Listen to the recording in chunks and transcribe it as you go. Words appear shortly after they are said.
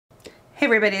Hey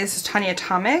everybody, this is Tanya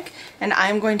Atomic, and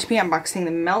I'm going to be unboxing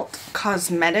the Melt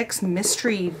Cosmetics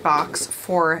mystery box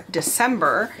for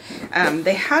December.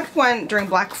 They had one during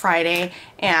Black Friday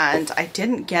and I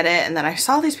didn't get it, and then I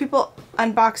saw these people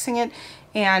unboxing it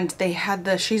and they had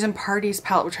the She's and Parties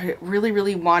palette, which I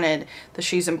really wanted, the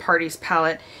She's and Parties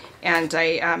palette, and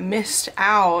I missed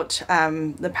out.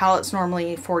 The palette's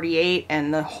normally $48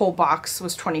 and the whole box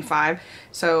was $25.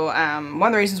 So one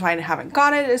of the reasons why I haven't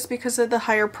got it is because of the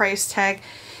higher price tag.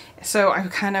 So I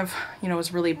kind of,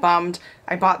 was really bummed.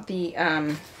 I bought the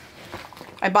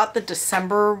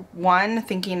December one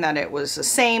thinking that it was the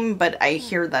same, but I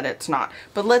hear that it's not.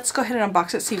 But let's go ahead and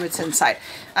unbox it, see what's inside.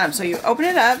 So you open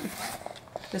it up.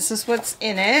 This is what's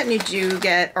in it, and you do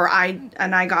get, I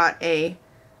got a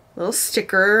little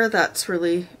sticker that's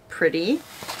really pretty.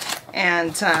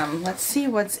 And let's see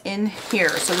what's in here.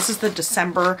 So this is the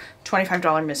December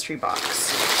 $25 mystery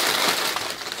box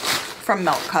from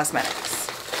Melt Cosmetics.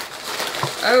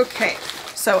 Okay,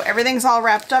 so everything's all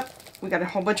wrapped up. We got a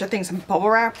whole bunch of things in bubble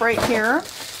wrap right here.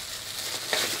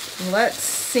 Let's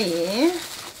see.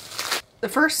 The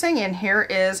first thing in here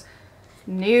is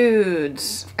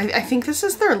nudes. I think this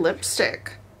is their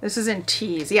lipstick. This is in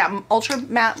tease. Yeah, ultra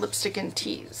matte lipstick in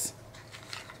tease.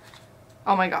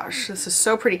 Oh my gosh, this is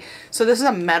so pretty. So this is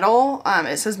a metal,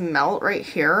 it says Melt right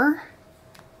here.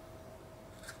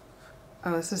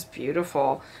 Oh, this is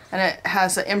beautiful. And it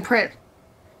has an imprint,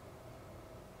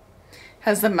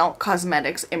 has the Melt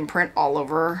Cosmetics imprint all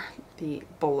over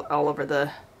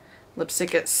the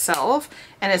lipstick itself.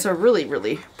 And it's a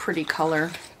really pretty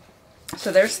color.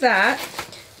 So there's that.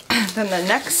 Then the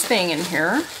next thing in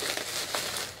here,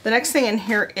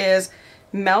 is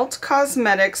Melt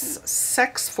Cosmetics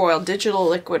Sex Foil Digital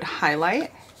Liquid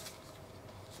Highlight.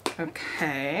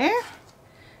 Okay.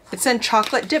 It's in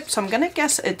chocolate dip, so I'm gonna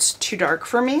guess it's too dark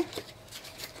for me. I'm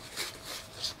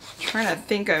trying to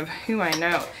think of who I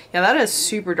know. Yeah, that is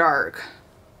super dark.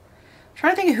 I'm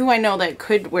trying to think of who I know that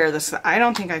could wear this. I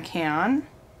don't think I can.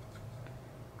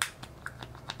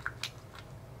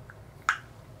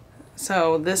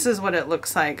 So this is what it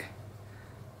looks like.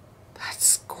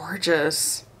 That's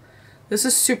gorgeous. This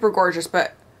is super gorgeous,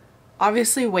 but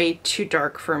obviously way too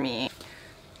dark for me.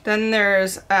 Then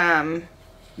there's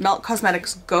Melt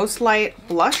Cosmetics Ghost Light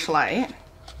Blush Light.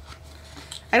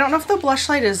 I don't know if the blush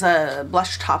light is a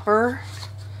blush topper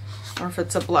or if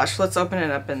it's a blush. Let's open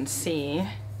it up and see.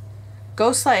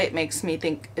 Ghost Light makes me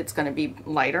think it's gonna be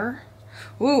lighter.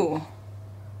 Ooh,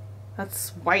 that's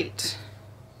white.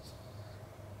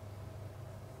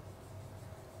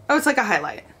 Oh, it's like a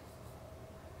highlight.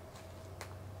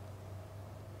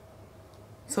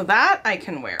 So that I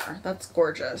can wear. That's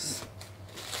gorgeous.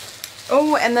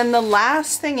 Oh, and then the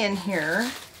last thing in here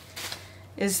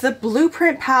is the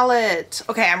Blueprint palette.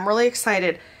 Okay, I'm really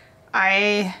excited.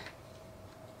 I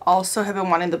also have been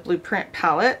wanting the Blueprint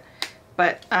palette,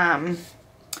 but I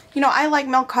like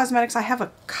Melt Cosmetics. I have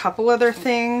a couple other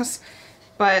things,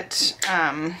 but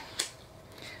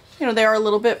they are a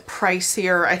little bit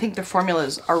pricier. I think the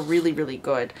formulas are really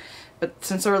good, but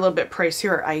since they're a little bit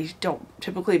pricier, I don't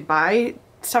typically buy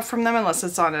stuff from them unless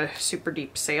it's on a super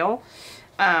deep sale,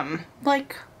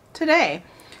 like today.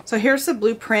 So here's the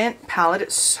Blueprint palette.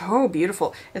 It's so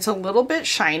beautiful. It's a little bit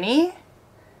shiny,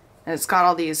 and it's got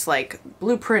all these like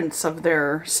blueprints of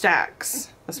their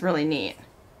stacks. That's really neat.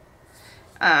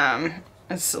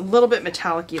 It's a little bit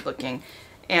metallic-y looking,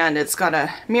 and it's got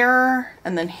a mirror,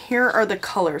 and then here are the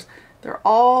colors. They're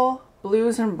all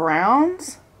blues and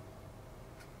browns.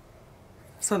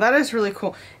 So that is really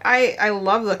cool. I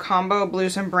love the combo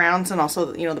blues and browns, and also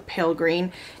the pale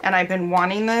green, and I've been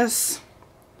wanting this,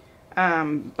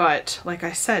 but like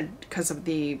I said, because of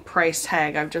the price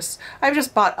tag, I've just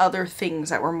bought other things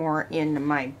that were more in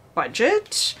my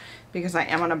budget, because I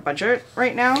am on a budget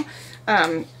right now.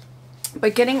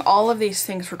 But getting all of these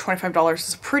things for $25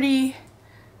 is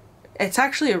it's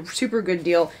actually a super good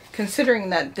deal, considering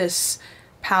that this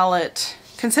palette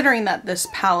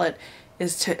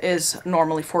is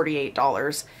normally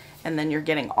 $48, and then you're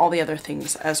getting all the other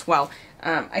things as well.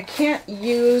 Even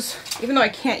though I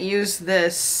can't use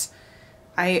this,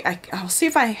 I'll see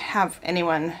if I have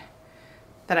anyone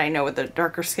that I know with a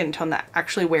darker skin tone that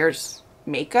actually wears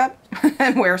makeup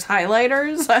and wears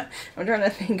highlighters. I'm trying to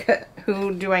think,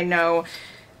 who do I know?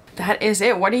 That is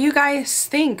it. What do you guys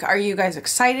think? Are you guys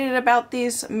excited about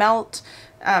these Melt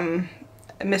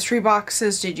mystery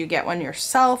boxes? Did you get one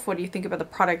yourself? What do you think about the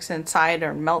products inside,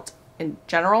 or Melt in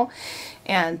general?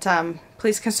 And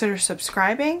please consider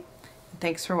subscribing.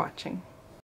 Thanks for watching.